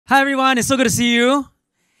Hi everyone, it's so good to see you.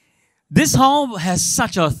 This hall has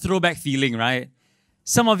such a throwback feeling, right?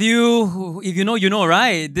 Some of you, if you know,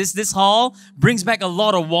 right? This hall brings back a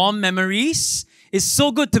lot of warm memories. It's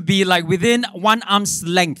so good to be like within one arm's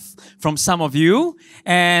length from some of you.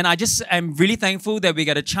 And I just am really thankful that we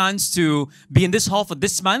get a chance to be in this hall for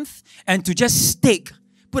this month and to just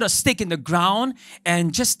put a stake in the ground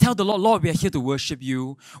and just tell the Lord, we are here to worship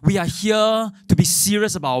you. We are here to be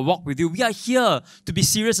serious about our walk with you. We are here to be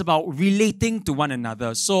serious about relating to one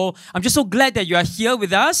another. So I'm just so glad that you are here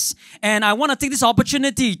with us. And I want to take this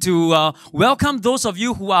opportunity to welcome those of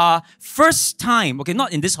you who are first time, okay,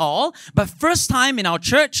 not in this hall, but first time in our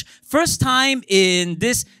church, first time in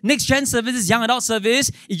this Next Gen service, this young adult service.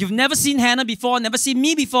 If you've never seen Hannah before, never seen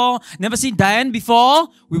me before, never seen Diane before,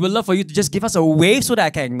 we would love for you to just give us a wave so that I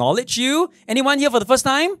can acknowledge you. Anyone here for the first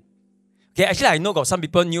time? Okay, actually I know got some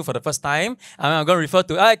people new for the first time. I'm going to refer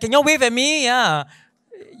to, can you wave at me? Yeah.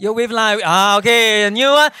 You wave live. Okay,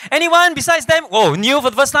 new one. Anyone besides them? Whoa, new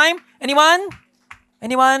for the first time? Anyone?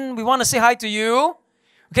 Anyone? We want to say hi to you.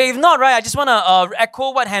 Okay, if not, right, I just want to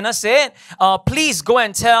echo what Hannah said. Please go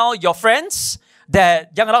and tell your friends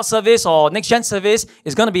that Young Adult Service or Next Gen Service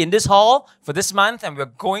is going to be in this hall for this month and we're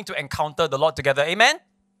going to encounter the Lord together. Amen?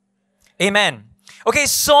 Amen. Okay,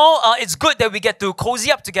 so it's good that we get to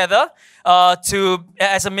cozy up together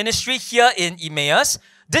as a ministry here in Emmaus.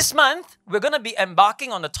 This month, we're going to be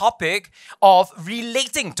embarking on the topic of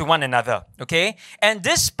relating to one another, okay? And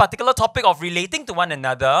this particular topic of relating to one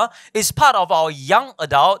another is part of our young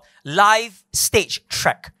adult live stage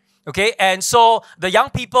track. Okay, and so the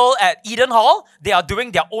young people at Eden Hall, they are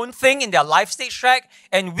doing their own thing in their life stage track,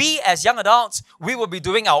 and we as young adults, we will be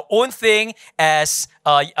doing our own thing as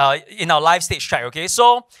in our life stage track. Okay,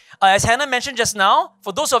 so as Hannah mentioned just now,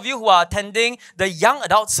 for those of you who are attending the Young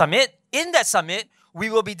Adult Summit, in that summit,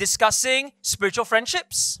 we will be discussing spiritual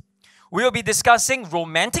friendships, we will be discussing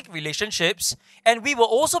romantic relationships, and we will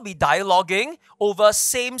also be dialoguing over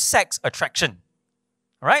same-sex attraction.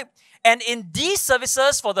 All right? And in these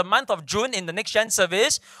services for the month of June in the Next Gen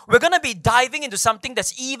service, we're going to be diving into something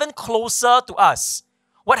that's even closer to us.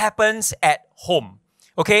 What happens at home.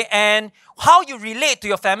 Okay, and how you relate to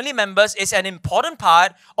your family members is an important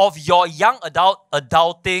part of your young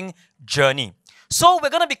adulting journey. So we're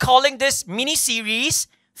going to be calling this mini-series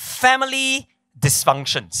Family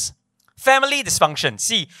Dysfunctions. Family Dysfunction.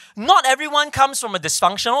 See, not everyone comes from a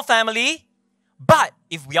dysfunctional family, but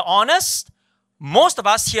if we are honest, most of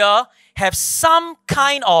us here have some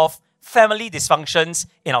kind of family dysfunctions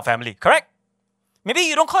in our family, correct? Maybe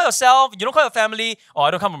you don't call your family, I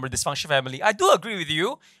don't come from a dysfunctional family. I do agree with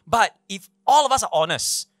you, but if all of us are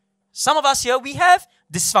honest, some of us here, we have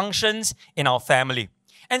dysfunctions in our family.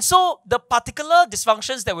 And so the particular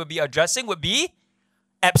dysfunctions that we'll be addressing would be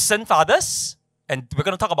absent fathers, and we're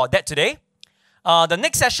going to talk about that today. The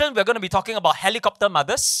next session, we're going to be talking about helicopter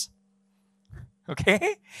mothers.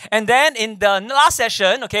 Okay? And then in the last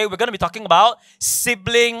session, okay, we're going to be talking about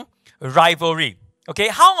sibling rivalry. Okay?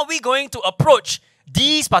 How are we going to approach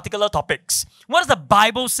these particular topics? What does the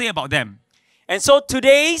Bible say about them? And so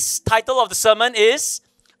today's title of the sermon is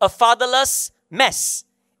A Fatherless Mess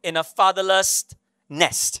in a Fatherless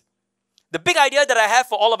Nest. The big idea that I have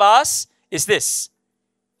for all of us is this.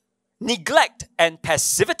 Neglect and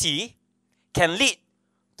passivity can lead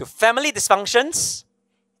to family dysfunctions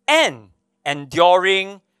and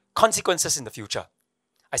enduring consequences in the future.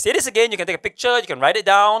 I say this again, you can take a picture, you can write it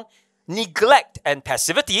down. Neglect and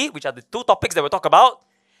passivity, which are the two topics that we'll talk about,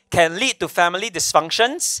 can lead to family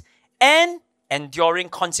dysfunctions and enduring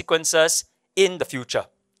consequences in the future.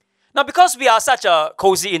 Now, because we are such a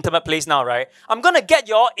cozy, intimate place now, right, I'm going to get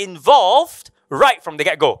you all involved right from the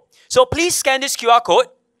get-go. So please scan this QR code,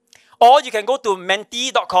 or you can go to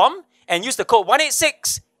menti.com and use the code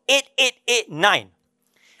 186-8889.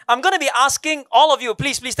 I'm going to be asking all of you,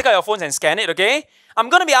 please take out your phones and scan it, okay? I'm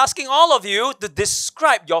going to be asking all of you to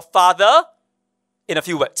describe your father in a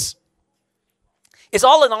few words. It's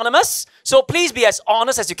all anonymous, so please be as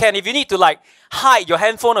honest as you can. If you need to hide your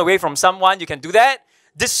handphone away from someone, you can do that.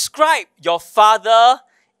 Describe your father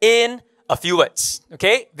in a few words,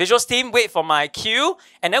 okay? Visuals team, wait for my cue,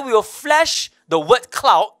 and then we will flash the word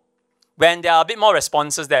cloud when there are a bit more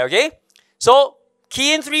responses there, okay? So,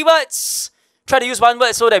 key in 3 words. Try to use one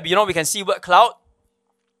word so that we can see word cloud.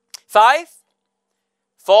 5,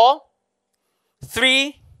 4,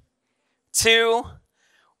 3, 2,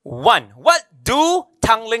 1. What do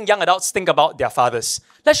Tanglin young adults think about their fathers?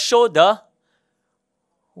 Let's show the...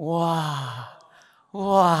 Wow.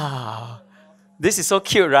 This is so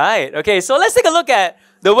cute, right? Okay, so let's take a look at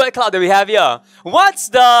the word cloud that we have here. What's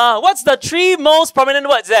the 3 most prominent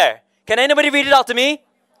words there? Can anybody read it out to me?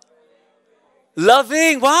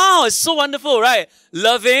 Loving. Wow, it's so wonderful, right?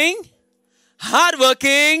 Loving,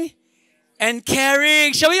 hardworking, and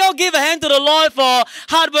caring. Shall we all give a hand to the Lord for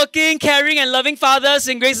hardworking, caring, and loving fathers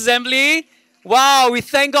in Grace Assembly? Wow, we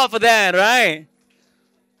thank God for that, right?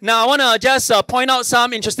 Now, I want to just point out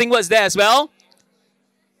some interesting words there as well.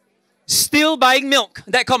 Still buying milk.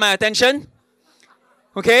 That caught my attention.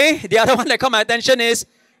 Okay, the other one that caught my attention is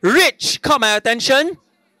rich. Caught my attention.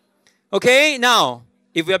 Okay, now,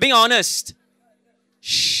 if we are being honest,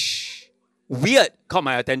 weird caught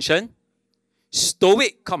my attention.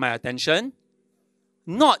 Stoic caught my attention.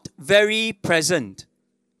 Not very present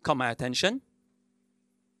caught my attention.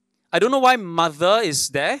 I don't know why mother is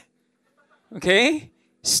there. Okay.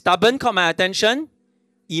 Stubborn caught my attention.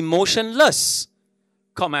 Emotionless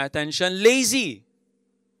caught my attention. Lazy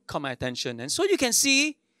caught my attention. And so you can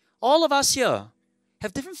see all of us here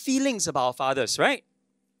have different feelings about our fathers, right?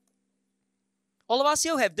 All of us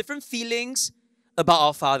here have different feelings about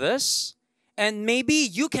our fathers. And maybe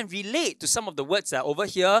you can relate to some of the words that are over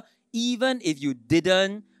here, even if you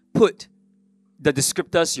didn't put the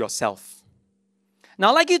descriptors yourself.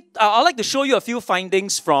 Now, I'd like to show you a few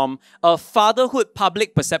findings from a fatherhood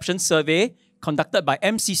public perception survey conducted by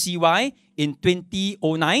MCCY in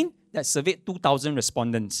 2009 that surveyed 2,000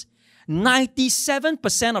 respondents.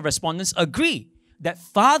 97% of respondents agree that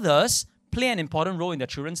fathers play an important role in their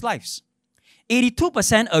children's lives.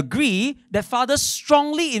 82% agree that fathers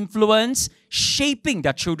strongly influence shaping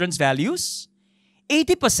their children's values.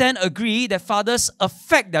 80% agree that fathers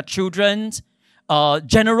affect their children's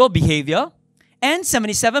general behavior. And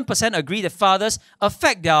 77% agree that fathers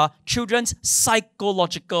affect their children's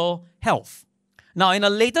psychological health. Now, in a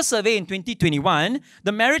later survey in 2021,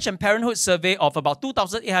 the Marriage and Parenthood survey of about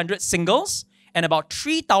 2,800 singles and about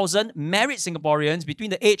 3,000 married Singaporeans between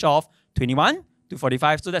the age of 21 to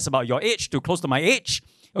 45, so that's about your age to close to my age,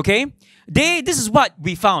 okay? This is what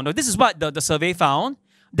we found, or this is what the survey found,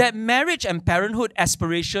 that marriage and parenthood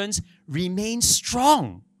aspirations remain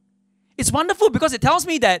strong. It's wonderful because it tells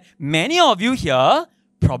me that many of you here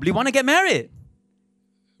probably want to get married.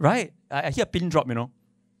 Right? I hear a pin drop, you know.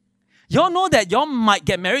 Y'all know that y'all might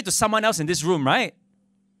get married to someone else in this room, right?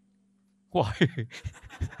 Why?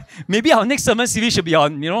 Maybe our next sermon series should be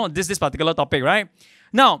on, this particular topic, right?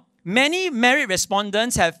 Now, many married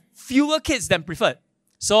respondents have fewer kids than preferred.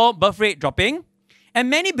 So, birth rate dropping. And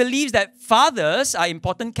many believe that fathers are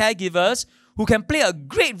important caregivers who can play a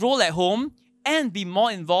great role at home and be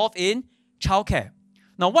more involved in childcare.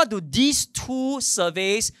 Now, what do these two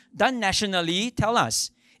surveys done nationally tell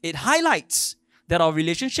us? It highlights that our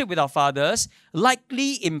relationship with our fathers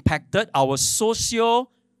likely impacted our psychosocial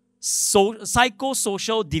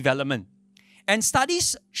development. And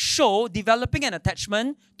studies show developing an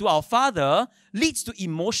attachment to our father leads to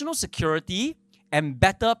emotional security and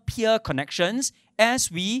better peer connections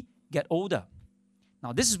as we get older.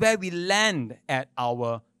 Now, this is where we land at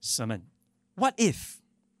our sermon. What if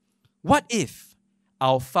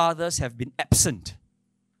our fathers have been absent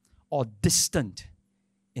or distant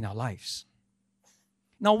in our lives?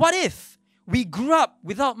 Now, what if we grew up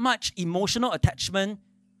without much emotional attachment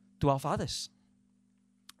to our fathers?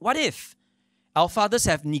 What if our fathers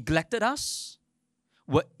have neglected us,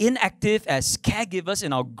 were inactive as caregivers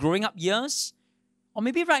in our growing up years, or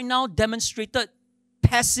maybe right now demonstrated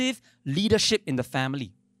passive leadership in the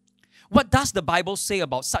family? What does the Bible say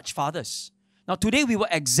about such fathers? Now, today we will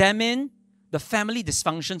examine the family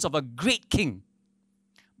dysfunctions of a great king,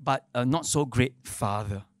 but a not so great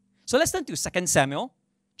father. So let's turn to 2 Samuel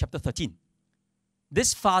chapter 13.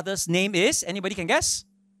 This father's name is, anybody can guess?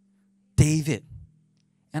 David.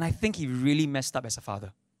 And I think he really messed up as a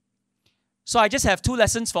father. So I just have two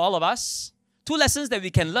lessons for all of us. Two lessons that we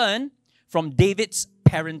can learn from David's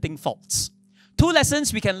parenting faults. Two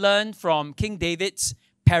lessons we can learn from King David's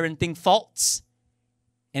parenting faults.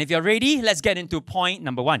 And if you're ready, let's get into point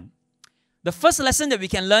number 1. The first lesson that we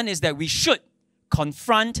can learn is that we should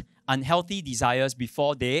confront unhealthy desires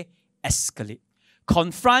before they escalate.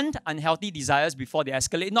 Confront unhealthy desires before they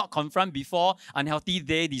escalate, not confront before unhealthy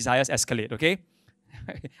desires escalate, okay?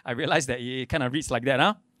 I realize that it kind of reads like that,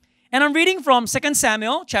 huh? And I'm reading from 2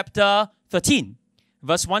 Samuel chapter 13,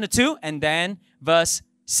 verse 1 to 2, and then verse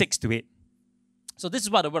 6 to 8. So this is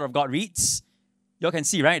what the Word of God reads. You all can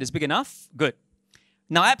see, right? It's big enough? Good.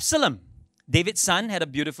 Now Absalom, David's son, had a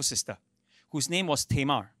beautiful sister whose name was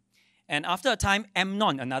Tamar. And after a time,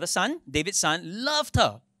 Amnon, another son, David's son, loved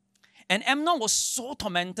her. And Amnon was so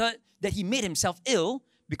tormented that he made himself ill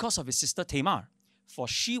because of his sister Tamar, for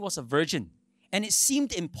she was a virgin. And it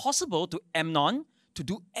seemed impossible to Amnon to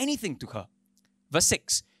do anything to her. Verse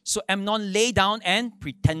 6. So Amnon lay down and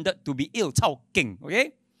pretended to be ill. Cao king,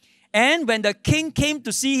 okay? And when the king came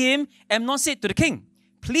to see him, Amnon said to the king,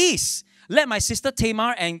 please, let my sister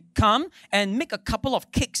Tamar and come and make a couple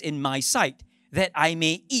of cakes in my sight, that I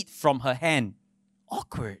may eat from her hand.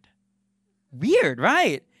 Awkward. Weird,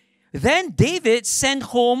 right? Then David sent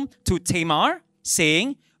home to Tamar,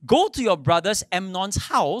 saying, go to your brother's Amnon's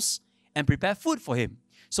house and prepare food for him.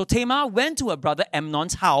 So Tamar went to her brother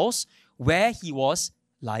Amnon's house, where he was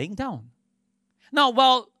lying down. Now,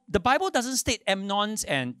 while the Bible doesn't state Amnon's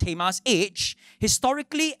and Tamar's age,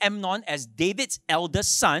 historically Amnon, as David's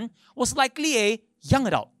eldest son, was likely a young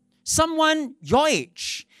adult, someone your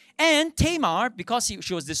age. And Tamar, because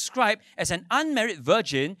she was described as an unmarried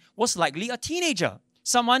virgin, was likely a teenager,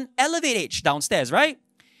 someone elevate age downstairs, right?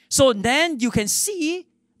 So then you can see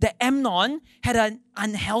that Amnon had an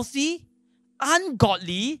unhealthy,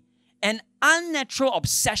 ungodly, and unnatural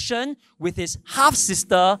obsession with his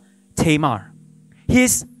half-sister Tamar.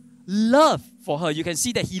 His love for her, you can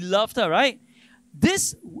see that he loved her, right?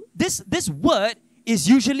 This word is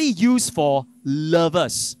usually used for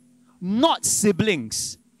lovers, not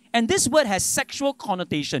siblings. And this word has sexual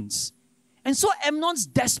connotations. And so Amnon's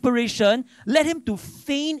desperation led him to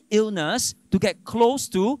feign illness to get close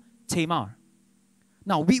to Tamar.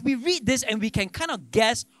 Now, we read this and we can kind of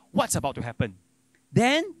guess what's about to happen.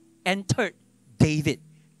 Then entered David,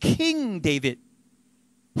 King David.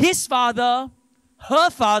 His father, her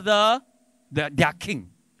father, their king,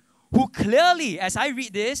 who clearly, as I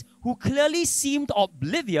read this, who clearly seemed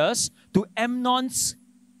oblivious to Amnon's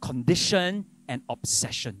condition and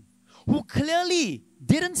obsession, who clearly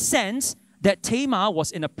didn't sense that Tamar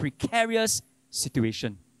was in a precarious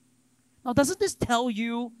situation. Now, doesn't this tell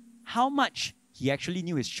you how much he actually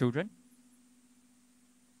knew his children?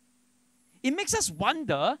 It makes us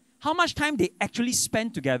wonder how much time they actually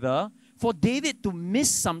spent together for David to miss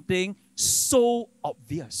something so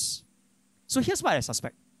obvious. So here's what I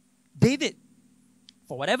suspect. David,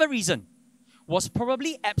 for whatever reason, was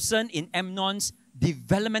probably absent in Amnon's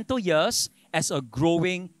developmental years as a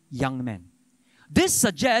growing young man. This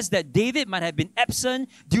suggests that David might have been absent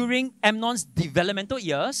during Amnon's developmental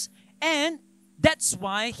years, and that's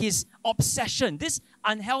why his obsession, this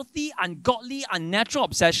unhealthy, ungodly, unnatural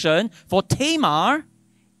obsession for Tamar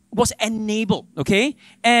was enabled, okay?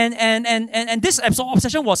 And this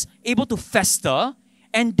obsession was able to fester,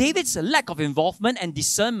 and David's lack of involvement and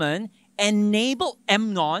discernment enabled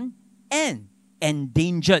Amnon and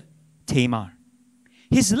endangered Tamar.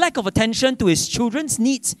 His lack of attention to his children's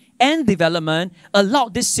needs and development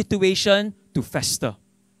allowed this situation to fester.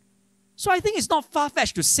 So I think it's not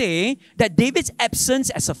far-fetched to say that David's absence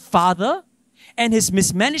as a father and his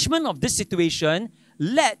mismanagement of this situation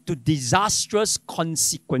led to disastrous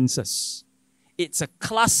consequences. It's a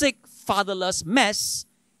classic fatherless mess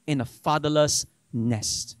in a fatherless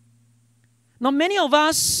nest. Now, many of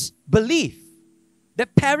us believe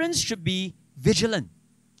that parents should be vigilant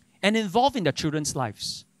and involved in their children's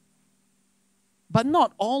lives. But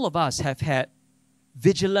not all of us have had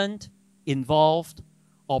vigilant, involved,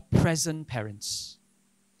 or present parents.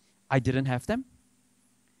 I didn't have them.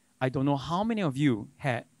 I don't know how many of you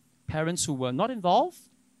had parents who were not involved,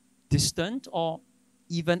 distant, or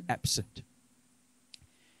even absent.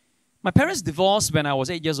 My parents divorced when I was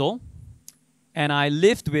 8 years old, and I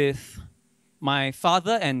lived with my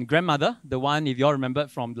father and grandmother, the one, if you all remember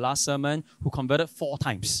from the last sermon, who converted 4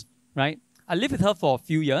 times, right? I lived with her for a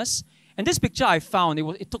few years, and this picture I found,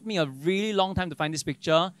 it took me a really long time to find this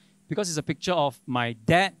picture because it's a picture of my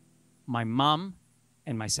dad, my mom,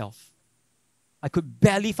 and myself. I could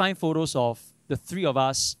barely find photos of the 3 of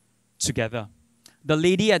us together. The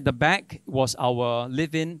lady at the back was our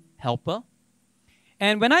live-in helper.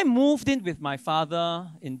 And when I moved in with my father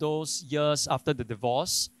in those years after the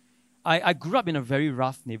divorce, I grew up in a very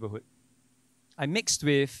rough neighborhood. I mixed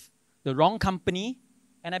with the wrong company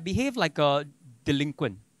and I behaved like a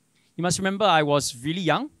delinquent. You must remember I was really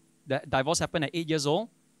young. The divorce happened at 8 years old.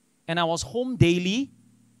 And I was home daily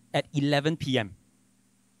at 11 p.m.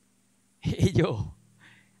 Hey, yo.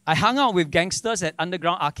 I hung out with gangsters at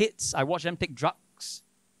underground arcades. I watched them take drugs.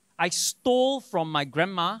 I stole from my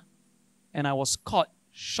grandma and I was caught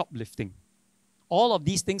shoplifting. All of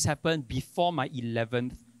these things happened before my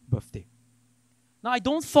 11th birthday. Now, I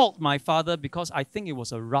don't fault my father because I think it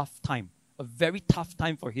was a rough time, a very tough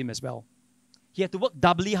time for him as well. He had to work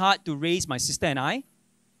doubly hard to raise my sister and I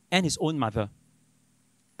and his own mother.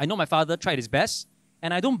 I know my father tried his best,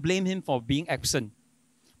 and I don't blame him for being absent.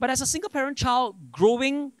 But as a single-parent child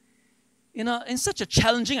growing in such a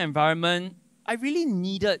challenging environment, I really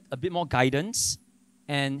needed a bit more guidance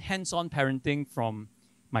and hands-on parenting from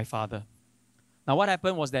my father. Now, what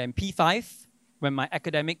happened was that in P5, when my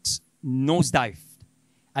academics nosedived,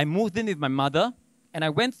 I moved in with my mother, and I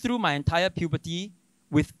went through my entire puberty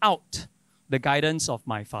without the guidance of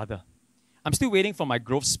my father. I'm still waiting for my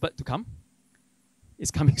growth spurt to come.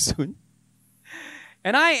 It's coming soon.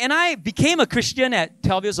 And I became a Christian at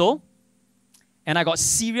 12 years old, and I got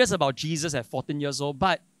serious about Jesus at 14 years old.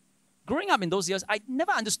 But growing up in those years, I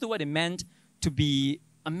never understood what it meant to be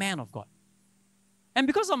a man of God. And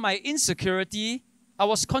because of my insecurity, I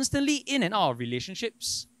was constantly in and out of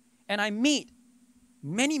relationships, and I made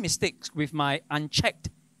many mistakes with my unchecked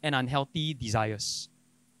and unhealthy desires.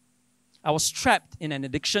 I was trapped in an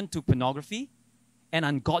addiction to pornography and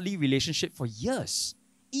ungodly relationship for years,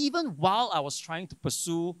 even while I was trying to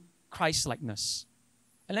pursue Christ-likeness.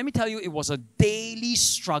 And let me tell you, it was a daily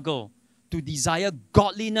struggle to desire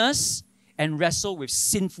godliness and wrestle with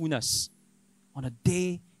sinfulness on a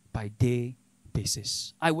day-by-day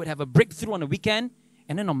basis. I would have a breakthrough on a weekend,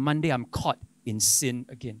 and then on Monday, I'm caught in sin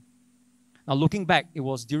again. Now, looking back, it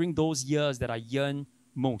was during those years that I yearned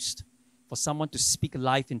most for someone to speak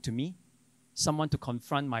life into me, someone to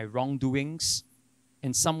confront my wrongdoings,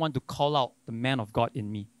 and someone to call out the man of God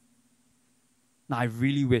in me. Now, I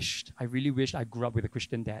really wished I grew up with a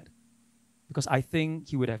Christian dad, because I think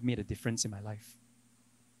he would have made a difference in my life.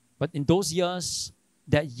 But in those years,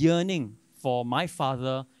 that yearning for my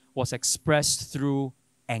father was expressed through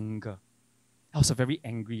anger. I was a very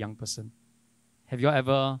angry young person. Have you all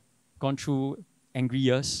ever gone through angry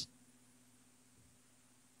years?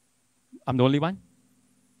 I'm the only one?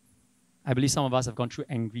 I believe some of us have gone through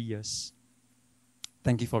angry years.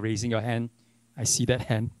 Thank you for raising your hand. I see that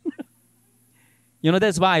hand. You know,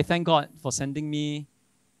 that's why I thank God for sending me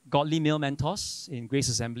godly male mentors in Grace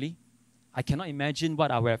Assembly. I cannot imagine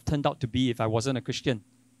what I would have turned out to be if I wasn't a Christian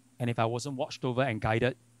and if I wasn't watched over and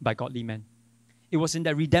guided by godly men. It was in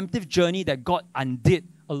that redemptive journey that God undid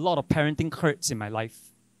a lot of parenting hurts in my life.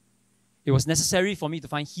 It was necessary for me to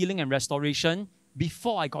find healing and restoration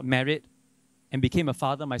before I got married and became a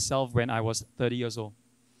father myself when I was 30 years old.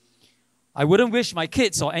 I wouldn't wish my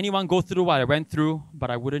kids or anyone go through what I went through, but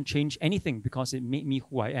I wouldn't change anything because it made me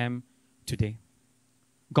who I am today.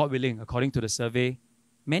 God willing, according to the survey,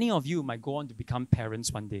 many of you might go on to become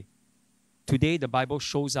parents one day. Today, the Bible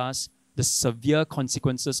shows us the severe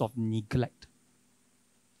consequences of neglect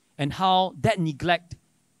and how that neglect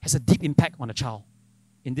has a deep impact on a child.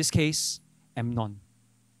 In this case, Amnon.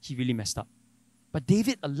 He really messed up. But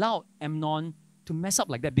David allowed Amnon to mess up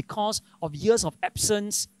like that because of years of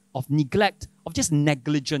absence, of neglect, of just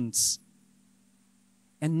negligence.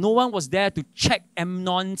 And no one was there to check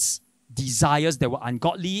Amnon's desires that were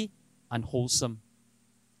ungodly, unwholesome.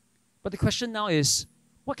 But the question now is,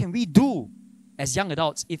 what can we do as young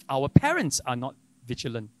adults if our parents are not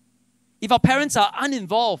vigilant? If our parents are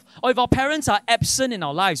uninvolved, or if our parents are absent in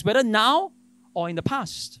our lives, whether now or in the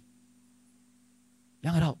past?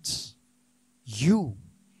 Young adults, you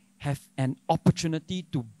have an opportunity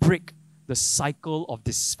to break the cycle of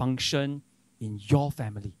dysfunction in your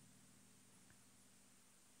family.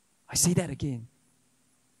 I say that again.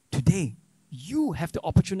 Today, you have the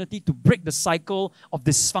opportunity to break the cycle of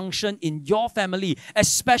dysfunction in your family,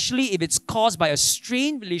 especially if it's caused by a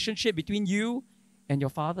strained relationship between you and your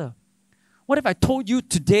father. What if I told you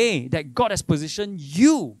today that God has positioned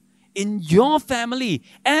you in your family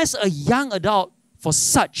as a young adult for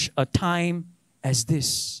such a time as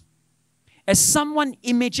this? As someone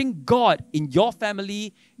imaging God in your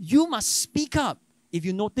family, you must speak up if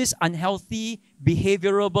you notice unhealthy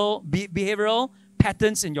behavioral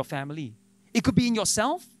patterns in your family. It could be in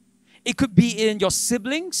yourself, it could be in your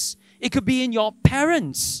siblings, it could be in your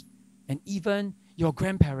parents, and even your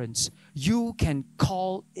grandparents. You can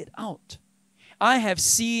call it out. I have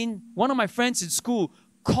seen one of my friends in school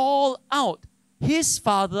call out his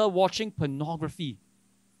father watching pornography.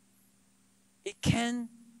 It can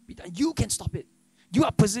be done. You can stop it. You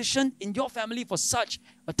are positioned in your family for such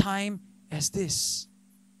a time as this.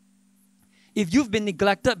 If you've been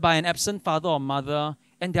neglected by an absent father or mother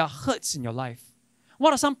and there are hurts in your life,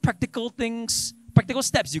 what are some practical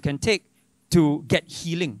steps you can take to get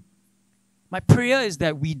healing? My prayer is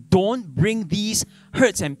that we don't bring these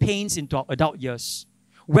hurts and pains into our adult years,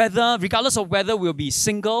 regardless of whether we'll be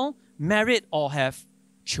single, married, or have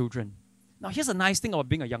children. Now, here's a nice thing about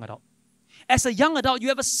being a young adult. As a young adult, you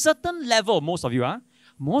have a certain level, most of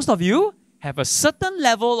you have a certain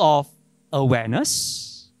level of awareness.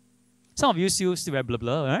 Some of you still very blah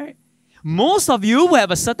blah, right? Most of you will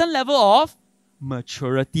have a certain level of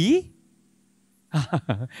maturity.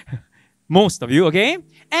 Most of you, okay?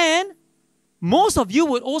 And most of you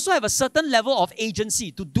would also have a certain level of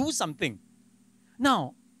agency to do something.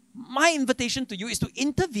 Now, my invitation to you is to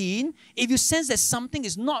intervene if you sense that something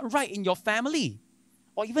is not right in your family.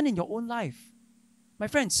 or even in your own life. My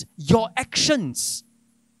friends, your actions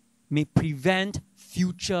may prevent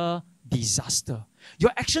future disaster.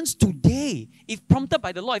 Your actions today, if prompted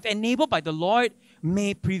by the Lord, if enabled by the Lord,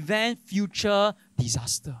 may prevent future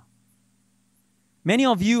disaster. Many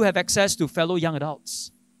of you have access to fellow young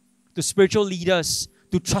adults, to spiritual leaders,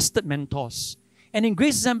 to trusted mentors. And in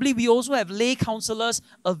Grace Assembly, we also have lay counselors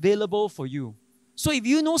available for you. So if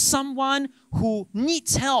you know someone who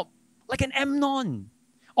needs help, like an Amnon,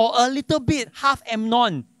 or a little bit half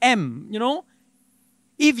Amnon,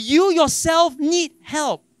 if you yourself need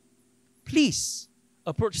help, please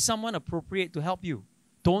approach someone appropriate to help you.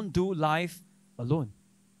 Don't do life alone.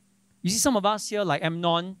 You see, some of us here, like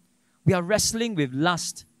Amnon, we are wrestling with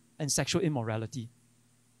lust and sexual immorality.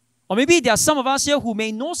 Or maybe there are some of us here who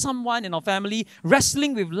may know someone in our family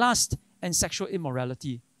wrestling with lust and sexual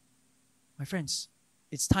immorality. My friends,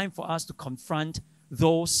 it's time for us to confront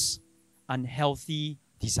those unhealthy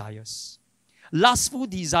desires. Lustful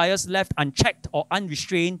desires left unchecked or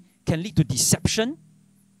unrestrained can lead to deception,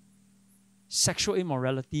 sexual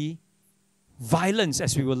immorality, violence,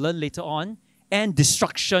 as we will learn later on, and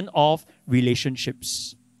destruction of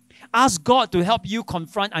relationships. Ask God to help you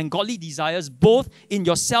confront ungodly desires both in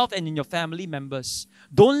yourself and in your family members.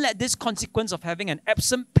 Don't let this consequence of having an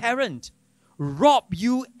absent parent rob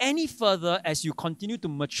you any further as you continue to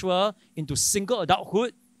mature into single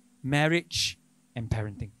adulthood, marriage, and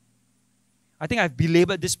parenting. I think I've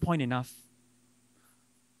belabored this point enough.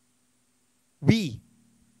 The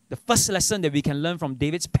first lesson that we can learn from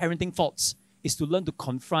David's parenting faults is to learn to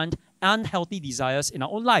confront unhealthy desires in our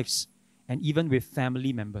own lives and even with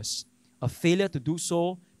family members. A failure to do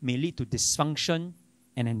so may lead to dysfunction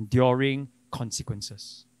and enduring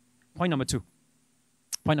consequences. Point number two.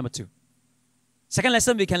 Second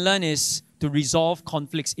lesson we can learn is to resolve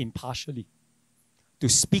conflicts impartially, to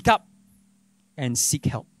speak up and seek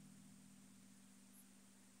help.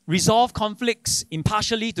 Resolve conflicts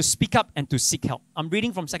impartially, to speak up and to seek help. I'm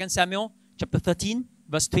reading from 2 Samuel chapter 13,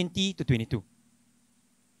 verse 20 to 22.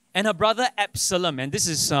 And her brother Absalom, and this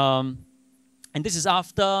is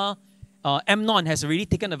after Amnon has already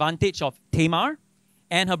taken advantage of Tamar,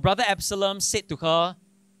 and her brother Absalom said to her,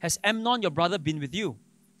 "Has Amnon your brother been with you?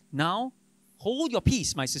 Now hold your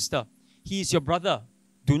peace, my sister. He is your brother.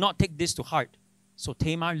 Do not take this to heart." So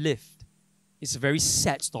Tamar lived. It's a very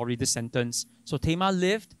sad story, this sentence. So Tamar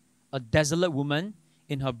lived, a desolate woman,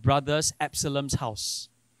 in her brother's Absalom's house.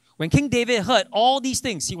 When King David heard all these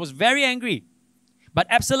things, he was very angry. But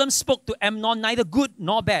Absalom spoke to Amnon neither good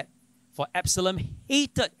nor bad, for Absalom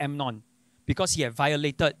hated Amnon because he had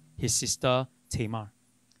violated his sister Tamar.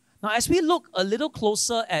 Now, as we look a little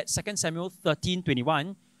closer at 2 Samuel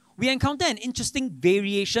 13:21, we encounter an interesting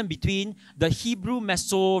variation between the Hebrew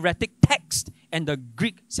Masoretic text and the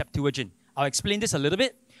Greek Septuagint. I'll explain this a little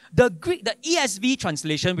bit. The ESV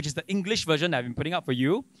translation, which is the English version that I've been putting up for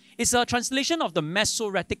you, is a translation of the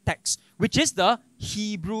Masoretic text, which is the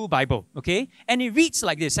Hebrew Bible. Okay? And it reads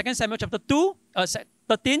like this. 2 Samuel chapter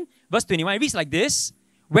 13, verse 21. It reads like this.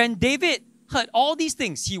 When David heard all these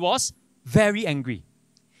things, he was very angry.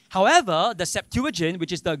 However, the Septuagint,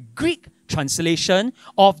 which is the Greek translation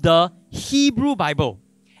of the Hebrew Bible,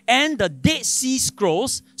 and the Dead Sea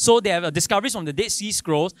Scrolls, so they have discoveries from the Dead Sea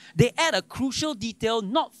Scrolls, they add a crucial detail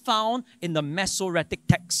not found in the Masoretic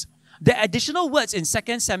text. The additional words in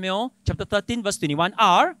 2 Samuel chapter 13, verse 21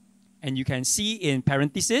 are, and you can see in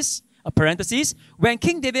parentheses, when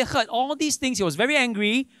King David heard all these things, he was very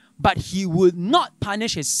angry, but he would not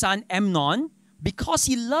punish his son Amnon because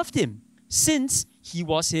he loved him, since he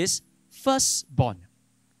was his firstborn.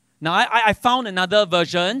 Now, I found another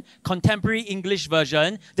version, contemporary English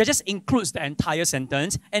version, that just includes the entire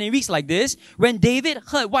sentence. And it reads like this. When David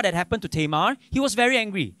heard what had happened to Tamar, he was very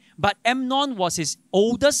angry. But Amnon was his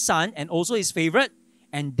oldest son and also his favorite.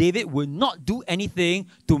 And David would not do anything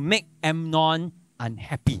to make Amnon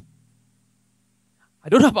unhappy. I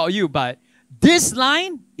don't know about you, but this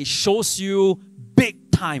line, it shows you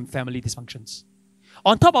big time family dysfunctions.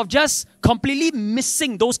 On top of just completely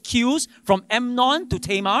missing those cues from Amnon to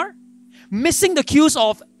Tamar, missing the cues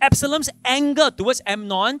of Absalom's anger towards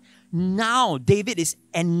Amnon, now David is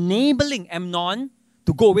enabling Amnon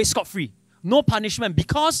to go away scot-free. No punishment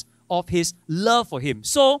because of his love for him.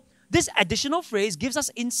 So, this additional phrase gives us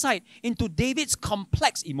insight into David's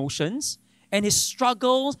complex emotions and his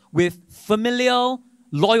struggles with familial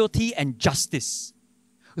loyalty and justice.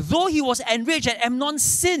 Though he was enraged at Amnon's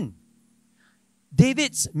sin,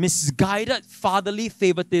 David's misguided fatherly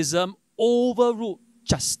favoritism overruled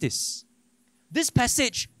justice. This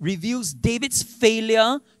passage reveals David's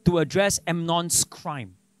failure to address Amnon's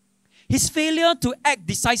crime. His failure to act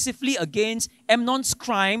decisively against Amnon's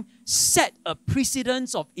crime set a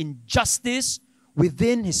precedence of injustice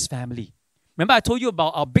within his family. Remember, I told you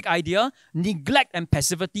about our big idea? Neglect and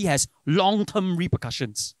passivity has long-term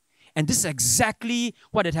repercussions. And this is exactly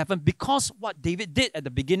what had happened, because what David did at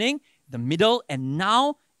the beginning, the middle, and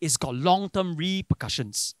now it's got long-term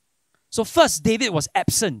repercussions. So first, David was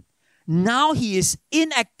absent. Now he is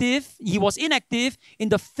inactive. He was inactive in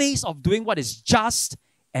the face of doing what is just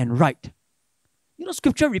and right. You know,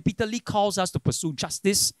 Scripture repeatedly calls us to pursue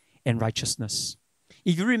justice and righteousness.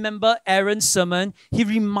 If you remember Aaron's sermon, he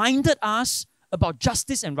reminded us about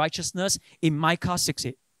justice and righteousness in Micah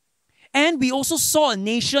 6:8. And we also saw a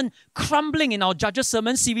nation crumbling in our Judges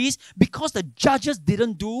sermon series because the judges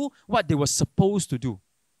didn't do what they were supposed to do.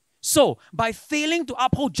 So, by failing to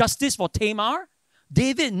uphold justice for Tamar,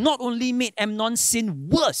 David not only made Amnon's sin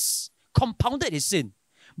worse, compounded his sin,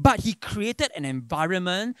 but he created an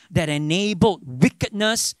environment that enabled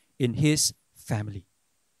wickedness in his family.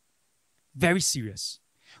 Very serious.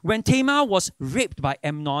 When Tamar was raped by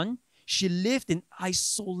Amnon, she lived in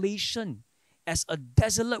isolation as a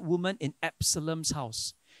desolate woman in Absalom's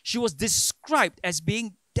house. She was described as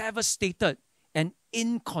being devastated and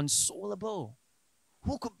inconsolable.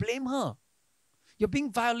 Who could blame her? You're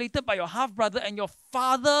being violated by your half-brother and your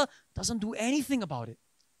father doesn't do anything about it.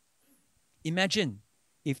 Imagine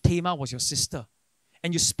if Tamar was your sister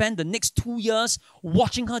and you spend the next 2 years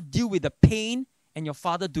watching her deal with the pain and your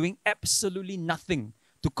father doing absolutely nothing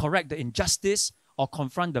to correct the injustice or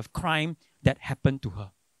confront the crime that happened to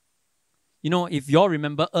her. You know, if you all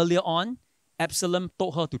remember earlier on, Absalom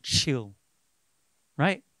told her to chill,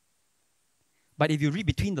 right? But if you read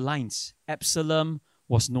between the lines, Absalom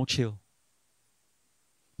was no chill.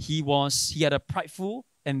 He had a prideful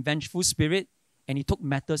and vengeful spirit, and he took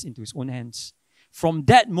matters into his own hands. From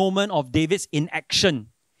that moment of David's inaction,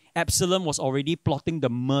 Absalom was already plotting the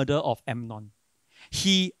murder of Amnon.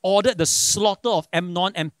 He ordered the slaughter of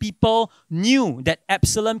Amnon, and people knew that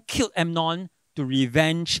Absalom killed Amnon to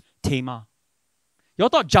revenge Tamar. You all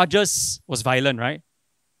thought Judges was violent, right?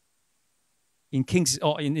 In Kings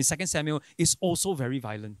or in 2 Samuel, it's also very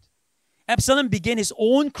violent. Absalom began his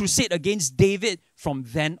own crusade against David from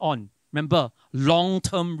then on. Remember,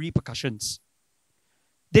 long-term repercussions.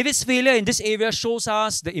 David's failure in this area shows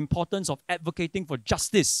us the importance of advocating for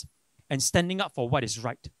justice and standing up for what is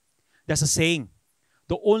right. There's a saying,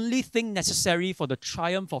 the only thing necessary for the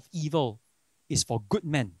triumph of evil is for good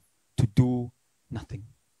men to do nothing.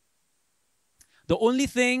 The only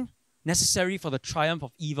thing necessary for the triumph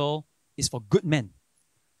of evil is for good men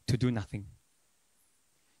to do nothing.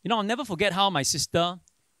 You know, I'll never forget how my sister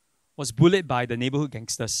was bullied by the neighborhood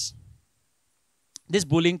gangsters. This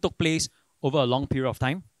bullying took place over a long period of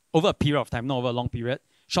time. Over a period of time, not over a long period.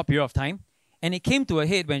 Short period of time. And it came to a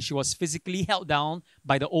head when she was physically held down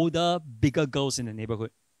by the older, bigger girls in the neighborhood.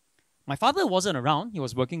 My father wasn't around. He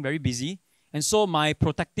was working very busy. And so my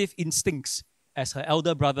protective instincts as her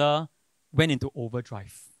elder brother went into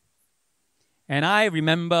overdrive. And I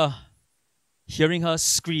remember hearing her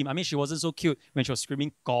scream. I mean, she wasn't so cute when she was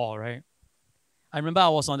screaming, "Gaw," right? I remember I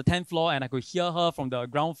was on the 10th floor and I could hear her from the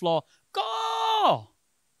ground floor, "Gaw!"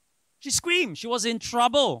 She screamed. She was in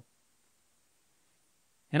trouble.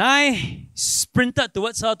 And I sprinted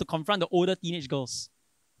towards her to confront the older teenage girls.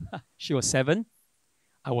 She was 7,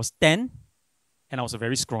 I was 10, and I was a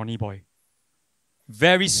very scrawny boy.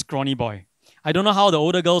 Very scrawny boy. I don't know how the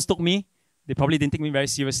older girls took me. They probably didn't take me very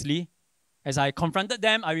seriously. As I confronted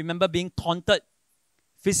them, I remember being taunted,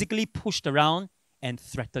 physically pushed around, and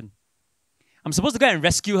threatened. I'm supposed to go and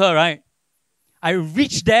rescue her, right? I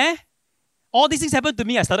reached there. All these things happened to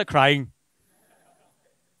me. I started crying.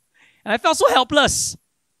 And I felt so helpless.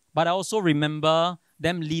 But I also remember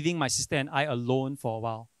them leaving my sister and I alone for a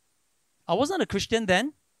while. I wasn't a Christian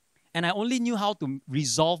then, and I only knew how to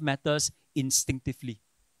resolve matters instinctively.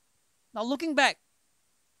 Now looking back,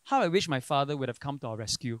 how I wish my father would have come to our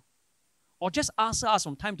rescue. Or just ask us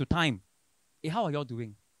from time to time, "Hey, how are y'all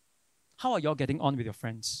doing? How are y'all getting on with your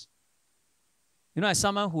friends?" You know, as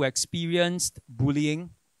someone who experienced bullying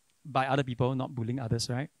by other people, not bullying others,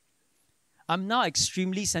 right? I'm now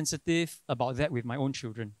extremely sensitive about that with my own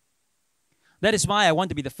children. That is why I want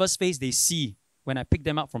to be the first face they see when I pick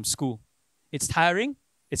them up from school. It's tiring,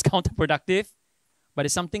 it's counterproductive, but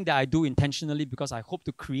it's something that I do intentionally because I hope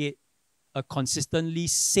to create a consistently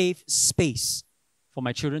safe space for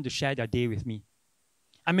my children to share their day with me.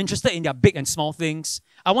 I'm interested in their big and small things.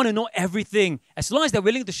 I want to know everything. As long as they're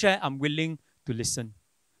willing to share, I'm willing to listen.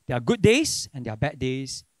 There are good days and there are bad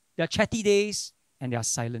days. There are chatty days and there are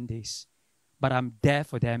silent days. But I'm there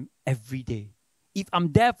for them every day, if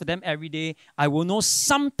I'm there for them every day, I will know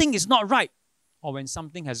something is not right or when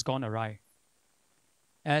something has gone awry.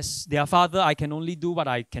 As their father, I can only do what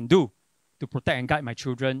I can do to protect and guide my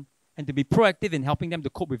children and to be proactive in helping them to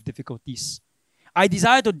cope with difficulties. I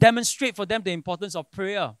desire to demonstrate for them the importance of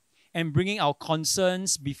prayer and bringing our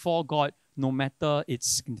concerns before God, no matter its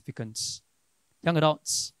significance. Young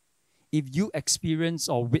adults, if you experience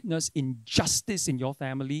or witness injustice in your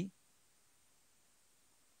family,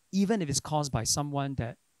 even if it's caused by someone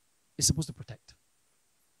that is supposed to protect,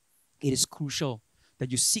 it is crucial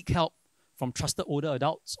that you seek help from trusted older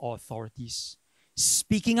adults or authorities.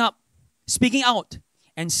 Speaking out,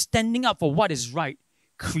 and standing up for what is right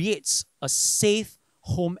creates a safe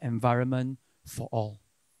home environment for all.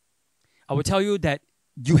 I will tell you that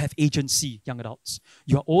you have agency, young adults.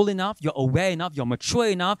 You're old enough, you're aware enough, you're mature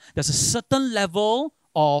enough. There's a certain level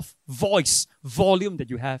of voice, volume that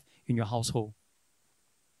you have in your household.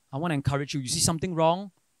 I want to encourage you. You see something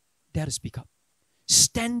wrong, dare to speak up.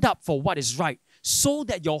 Stand up for what is right so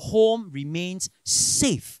that your home remains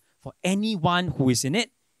safe for anyone who is in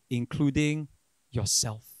it, including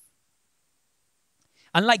yourself.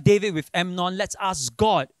 Unlike David with Amnon, let's ask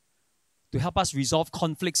God to help us resolve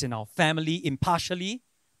conflicts in our family impartially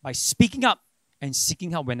by speaking up and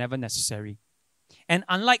seeking help whenever necessary. And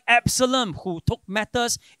unlike Absalom, who took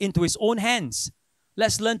matters into his own hands,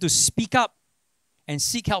 let's learn to speak up and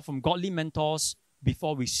seek help from godly mentors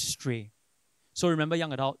before we stray. So remember,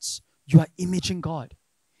 young adults, you are imaging God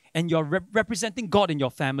and you're representing God in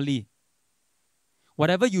your family.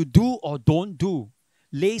 Whatever you do or don't do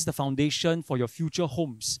lays the foundation for your future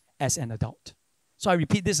homes as an adult. So I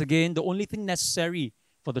repeat this again, the only thing necessary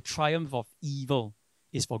for the triumph of evil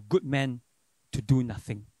is for good men to do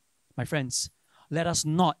nothing. My friends, let us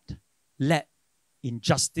not let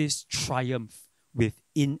injustice triumph with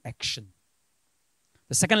inaction.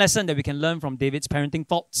 The second lesson that we can learn from David's parenting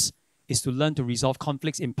faults is to learn to resolve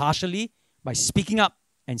conflicts impartially by speaking up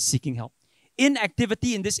and seeking help.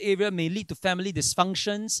 Inactivity in this area may lead to family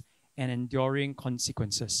dysfunctions and enduring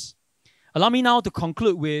consequences. Allow me now to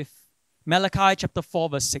conclude with Malachi chapter 4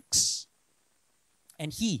 verse 6.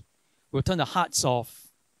 And he will turn the hearts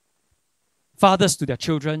of fathers to their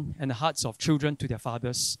children and the hearts of children to their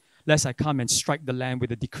fathers, lest I come and strike the land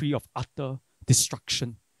with a decree of utter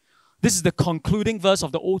destruction. This is the concluding verse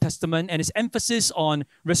of the Old Testament, and its emphasis on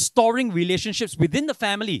restoring relationships within the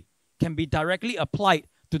family can be directly applied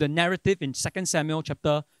to the narrative in 2 Samuel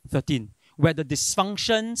chapter 13, where the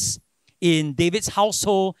dysfunctions in David's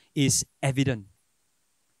household is evident.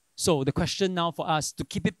 So the question now for us, to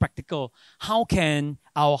keep it practical, how can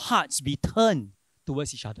our hearts be turned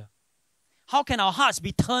towards each other? How can our hearts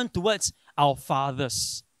be turned towards our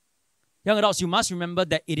fathers? Young adults, you must remember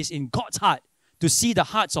that it is in God's heart to see the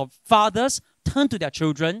hearts of fathers turn to their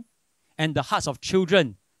children and the hearts of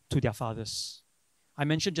children to their fathers. I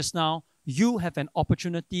mentioned just now, you have an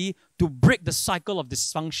opportunity to break the cycle of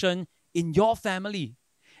dysfunction in your family,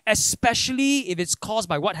 especially if it's caused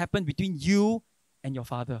by what happened between you and your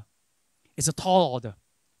father. It's a tall order,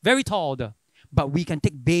 very tall order, but we can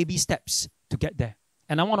take baby steps to get there.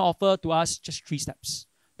 And I want to offer to us just 3 steps.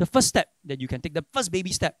 The first step that you can take, the first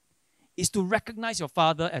baby step, is to recognize your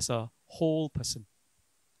father as a whole person.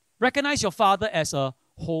 Recognize your father as a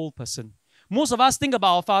whole person. Most of us think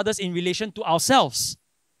about our fathers in relation to ourselves.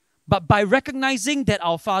 But by recognizing that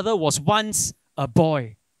our father was once a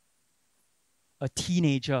boy, a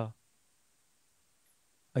teenager,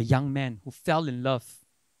 a young man who fell in love,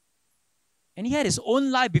 and he had his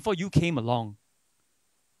own life before you came along,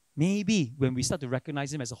 maybe when we start to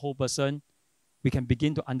recognize him as a whole person, we can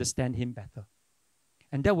begin to understand him better.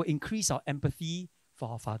 And that will increase our empathy for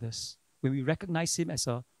our fathers when we recognize him as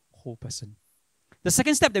a whole person. The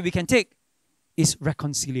second step that we can take is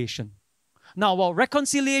reconciliation. Now, while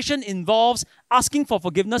reconciliation involves asking for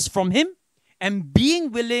forgiveness from him and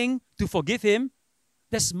being willing to forgive him,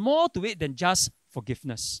 there's more to it than just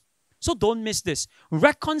forgiveness. So don't miss this.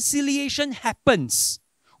 Reconciliation happens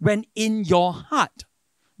when in your heart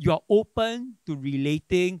you are open to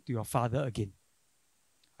relating to your father again.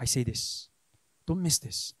 I say this. Don't miss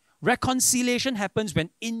this. Reconciliation happens when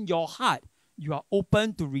in your heart you are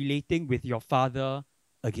open to relating with your father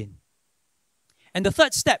again. And the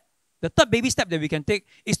third step, the third baby step that we can take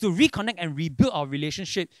is to reconnect and rebuild our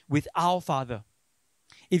relationship with our father.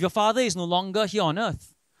 If your father is no longer here on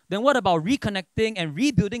earth, then what about reconnecting and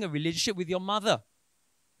rebuilding a relationship with your mother,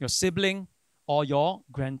 your sibling, or your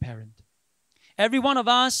grandparent? Every one of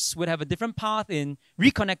us would have a different path in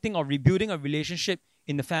reconnecting or rebuilding a relationship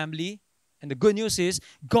in the family. And the good news is,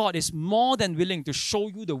 God is more than willing to show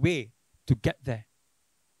you the way to get there.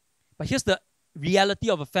 But here's the reality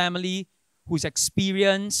of a family who's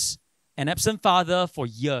experienced an absent father for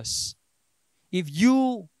years, if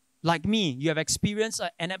you, like me, you have experienced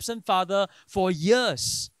an absent father for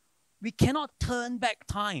years, we cannot turn back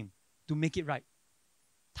time to make it right.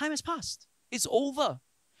 Time has passed. It's over.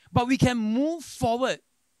 But we can move forward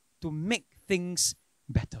to make things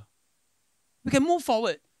better. We can move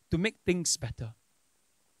forward to make things better.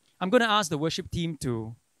 I'm going to ask the worship team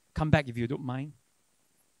to come back if you don't mind.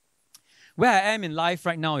 Where I am in life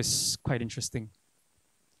right now is quite interesting.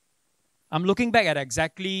 I'm looking back at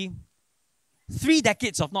exactly 3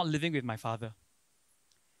 decades of not living with my father.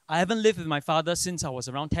 I haven't lived with my father since I was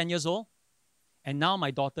around 10 years old, and now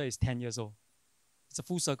my daughter is 10 years old. It's a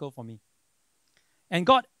full circle for me. And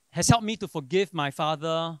God has helped me to forgive my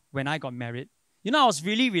father when I got married. You know, I was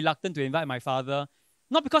really reluctant to invite my father,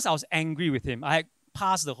 not because I was angry with him. I had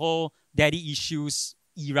passed the whole daddy issues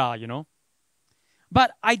era, you know.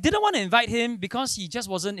 But I didn't want to invite him because he just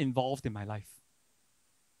wasn't involved in my life.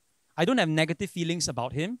 I don't have negative feelings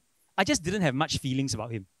about him. I just didn't have much feelings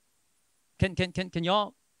about him. Can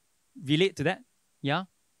y'all relate to that? Yeah?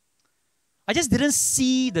 I just didn't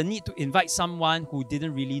see the need to invite someone who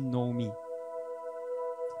didn't really know me.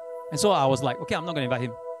 And so I was like, okay, I'm not going to invite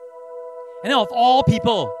him. And then of all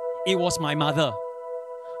people, it was my mother,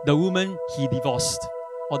 the woman he divorced,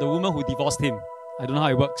 or the woman who divorced him. I don't know how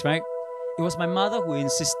it works, right? It was my mother who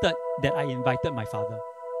insisted that I invited my father.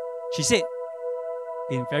 She said,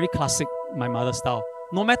 in very classic my mother style,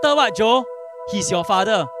 no matter what, Joe, he's your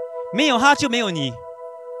father. 没有他就没有你.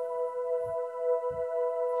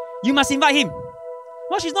 You must invite him.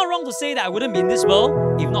 Well, she's not wrong to say that I wouldn't be in this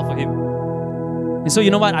world if not for him. And so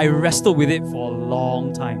you know what? I wrestled with it for a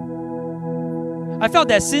long time. I felt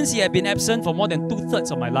that since he had been absent for more than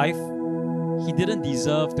 2/3 of my life, he didn't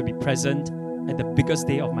deserve to be present at the biggest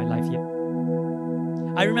day of my life yet.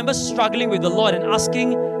 I remember struggling with the Lord and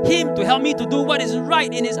asking Him to help me to do what is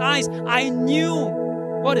right in His eyes. I knew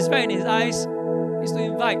what is right in His eyes is to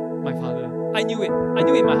invite my father. I knew it. I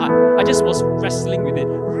knew it in my heart. I just was wrestling with it,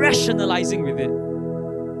 rationalizing with it.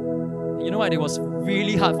 And you know what? It was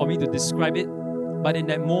really hard for me to describe it. But in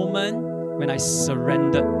that moment, when I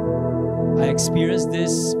surrendered, I experienced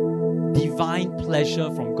this divine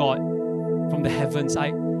pleasure from God, from the heavens.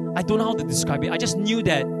 I don't know how to describe it. I just knew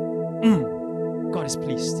that God is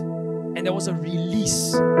pleased. And there was a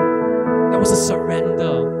release. There was a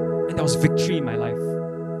surrender. And there was victory in my life.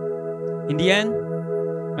 In the end,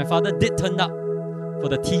 my father did turn up for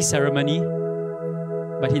the tea ceremony,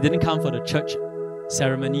 but he didn't come for the church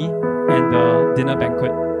ceremony and the dinner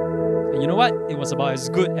banquet. And you know what? It was about as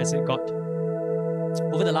good as it got.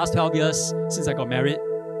 Over the last 12 years since I got married,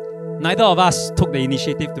 neither of us took the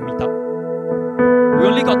initiative to meet up. We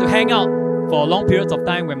only got to hang out for long periods of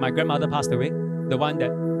time when my grandmother passed away, the one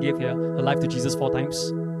that gave her life to Jesus 4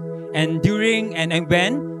 times. And during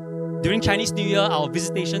Chinese New Year, our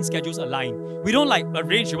visitation schedules align. We don't like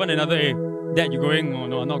arrange with one another, hey, Dad, you going? Oh,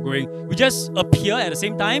 no, I'm not going. We just appear at the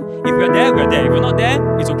same time. If we're there, we're there. If we're not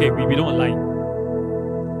there, it's okay. We don't align.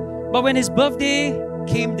 But when his birthday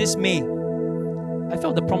came this May, I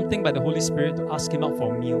felt the prompting by the Holy Spirit to ask him out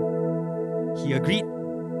for a meal. He agreed.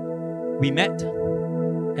 We met.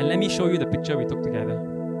 And let me show you the picture we took together.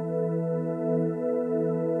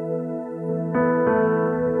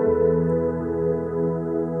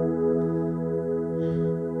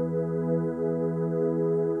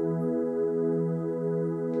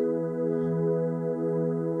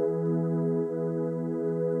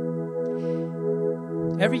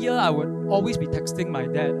 Every year, I would always be texting my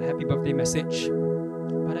dad a happy birthday message.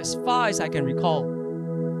 But as far as I can recall,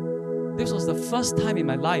 this was the first time in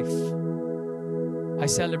my life I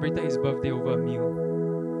celebrated his birthday over a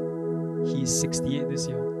meal. He's 68 this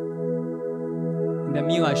year. In that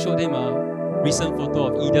meal, I showed him a recent photo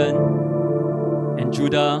of Eden and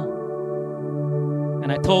Judah.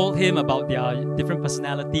 And I told him about their different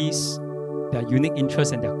personalities, their unique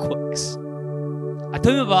interests, and their quirks. I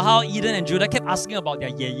told him about how Eden and Judah kept asking about their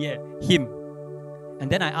him. And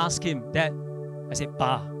then I asked him, Dad, I said,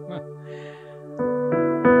 Pa,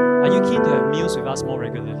 are you keen to have meals with us more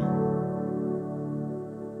regularly?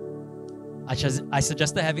 I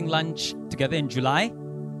suggested having lunch together in July,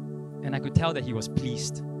 and I could tell that he was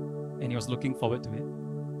pleased and he was looking forward to it.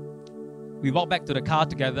 We walked back to the car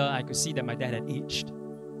together. I could see that my dad had aged.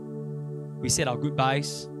 We said our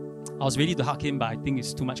goodbyes. I was ready to hug him, but I think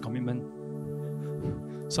it's too much commitment.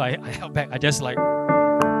 So I held back. I just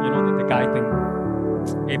the guy thing.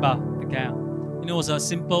 Hey, ba, take care. It was a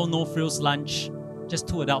simple, no-frills lunch. Just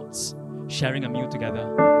 2 adults sharing a meal together.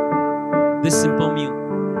 This simple meal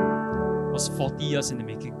was 40 years in the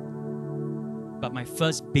making. But my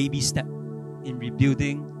first baby step in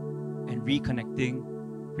rebuilding and reconnecting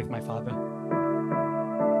with my Father.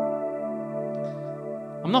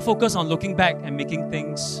 I'm not focused on looking back and making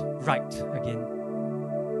things right again.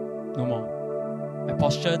 No more. My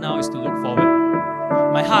posture now is to look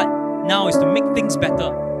forward. My heart now is to make things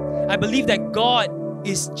better. I believe that God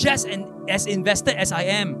is just as invested as I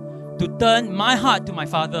am to turn my heart to my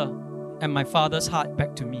Father and my Father's heart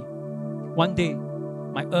back to me. One day,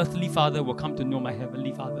 my earthly father will come to know my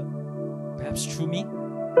heavenly Father, perhaps through me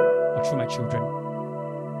or through my children.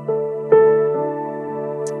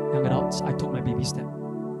 Young adults, I took my baby step.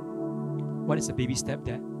 What is the baby step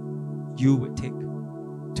that you would take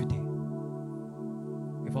today?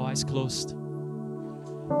 With all eyes closed,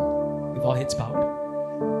 with all heads bowed.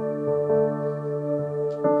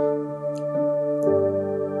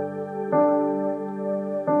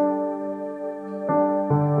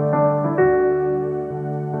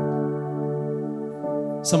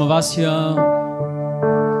 Some of us here,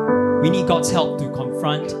 we need God's help to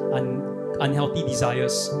confront unhealthy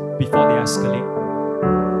desires before they escalate.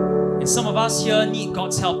 And some of us here need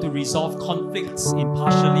God's help to resolve conflicts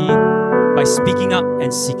impartially by speaking up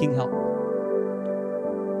and seeking help.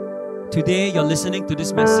 Today, you're listening to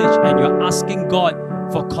this message and you're asking God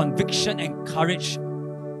for conviction and courage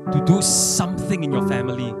to do something in your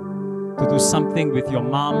family, to do something with your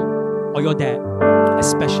mom or your dad,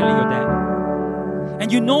 especially your dad.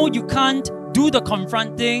 And you know you can't do the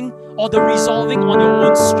confronting or the resolving on your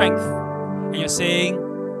own strength. And you're saying,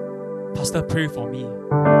 Pastor, pray for me.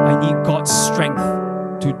 I need God's strength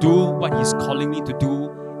to do what He's calling me to do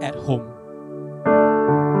at home.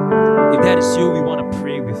 If that is you, we want to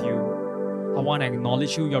pray with you. I want to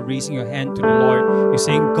acknowledge you. You're raising your hand to the Lord. You're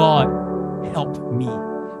saying, God, help me.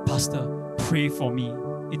 Pastor, pray for me.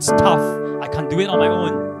 It's tough. I can't do it on my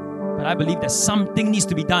own. But I believe that something needs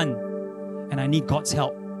to be done. And I need God's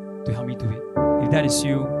help to help me do it. If that is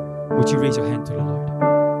you, would you raise your hand to the Lord?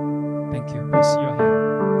 Thank you. I see your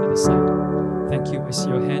hand at the side. Thank you. I see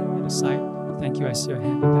your hand at the side. Thank you. I see your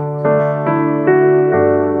hand at the back.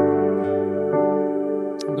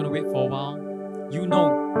 I'm going to wait for a while. You know.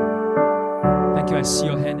 Thank you. I see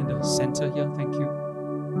your hand in the center here. Thank you.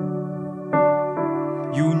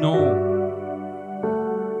 You know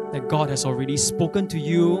that God has already spoken to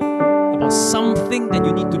you about something that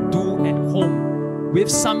you need to do at home with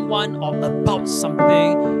someone or about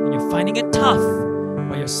something, and you're finding it tough,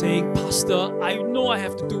 but you're saying, Pastor, I know I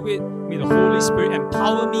have to do it. May the Holy Spirit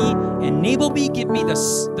empower me, enable me, give me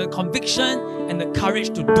the conviction and the courage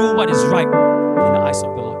to do what is right in the eyes of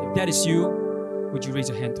the Lord. If that is you, would you raise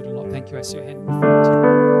your hand to the Lord? Thank you. I see your hand in the front.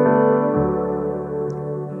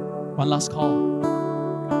 One last call.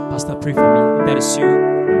 Pastor, pray for me. If that is you,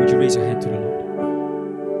 would you raise your hand to the Lord?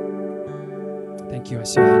 Thank you. I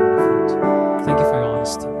see your hand in the front. Thank you for your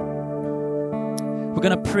honesty. We're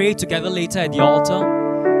going to pray together later at the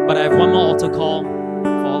altar, but I have one more altar call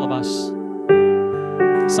for all of us.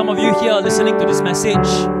 Some of you here listening to this message,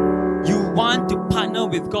 you want to partner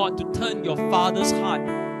with God to turn your Father's heart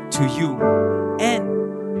to you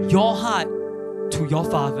and your heart to your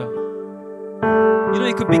Father. You know,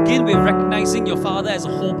 it could begin with recognizing your Father as a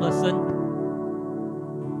whole person.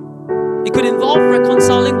 It could involve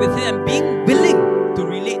reconciling with Him and being willing to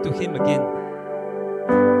relate to Him again.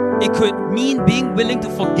 It could mean being willing to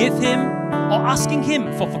forgive Him or asking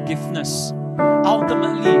Him for forgiveness.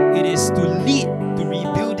 Ultimately, it is to lead to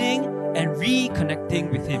rebuilding and reconnecting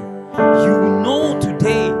with Him. You know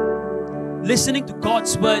today, listening to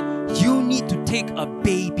God's word, you need to take a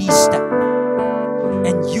baby step.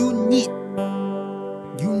 And you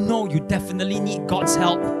definitely need God's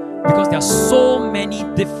help because there are so many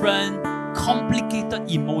different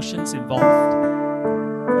complicated emotions involved.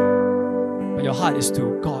 But your heart is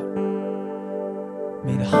to God.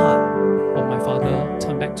 May the heart of my Father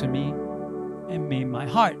turn back to me, and may my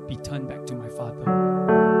heart be turned back to my Father.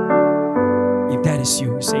 If that is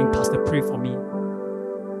you, saying, Pastor, pray for me,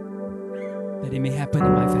 that it may happen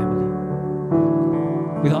in my family.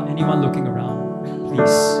 Without anyone looking around,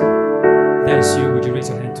 please. If that is you, would you raise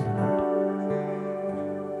your hand to the Lord?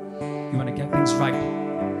 You want to get things right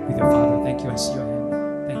with your Father. Thank you, I see your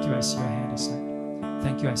hand. Thank you, I see your hand aside.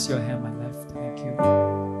 Thank you, I see your hand on my left. Thank you.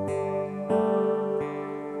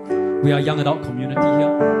 We are a young adult community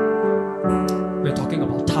here. We're talking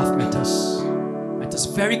about tough matters. Matters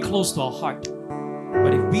very close to our heart.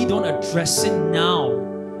 But if we don't address it now,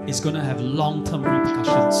 it's going to have long-term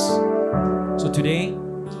repercussions. So today,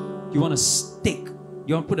 you want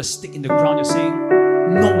to put a stick in the ground. You're saying,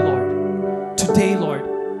 no, Lord. Today, Lord,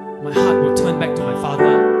 my heart will turn back to my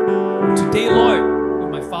Father. Today, Lord, will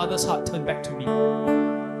my Father's heart turn back to me.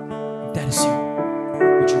 If that is you,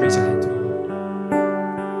 would you raise your hand to the Lord?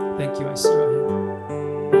 Thank you, I see your hand.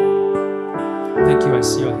 Thank you, I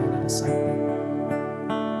see your hand at the side there.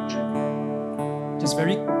 Just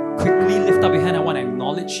very quickly lift up your hand. I want to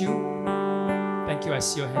acknowledge you. Thank you, I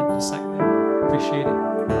see your hand at the side there. Appreciate it.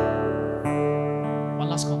 One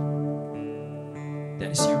last call.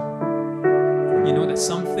 That is you. You know that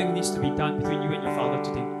something needs to be done between you and your Father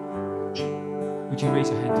today. Would you raise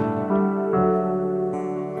your hand to the Lord?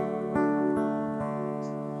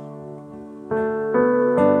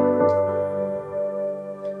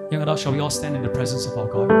 Young adults, shall we all stand in the presence of our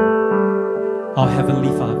God, our Heavenly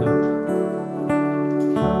Father?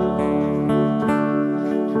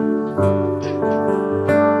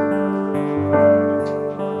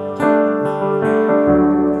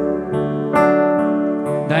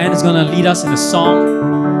 Diane is going to lead us in a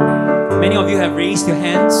song. Many of you have raised your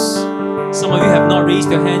hands. Some of you have not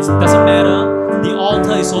raised your hands. It doesn't matter. The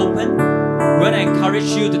altar is open. We're going to encourage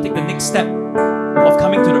you to take the next step of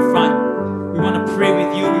coming to the front. We want to pray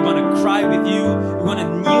with you. We want to cry with you. We want to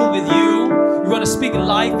kneel with you. We want to speak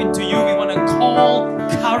life into you. We want to call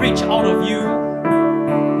courage out of you.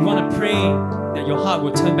 We want to pray that your heart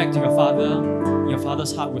will turn back to your Father. Your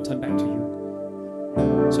Father's heart will turn back to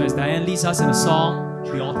you. So as Diane leads us in a song,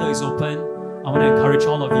 the altar is open. I want to encourage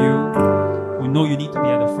all of you who know you need to be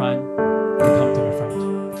at the front to come to the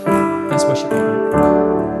front. Let's worship God.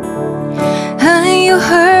 Are you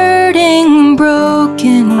hurting,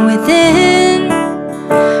 broken within,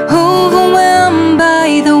 overwhelmed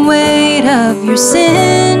by the weight of your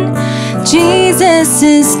sin? Jesus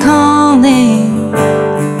is calling.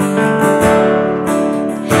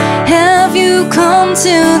 Have you come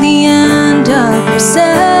to the end of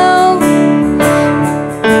yourself?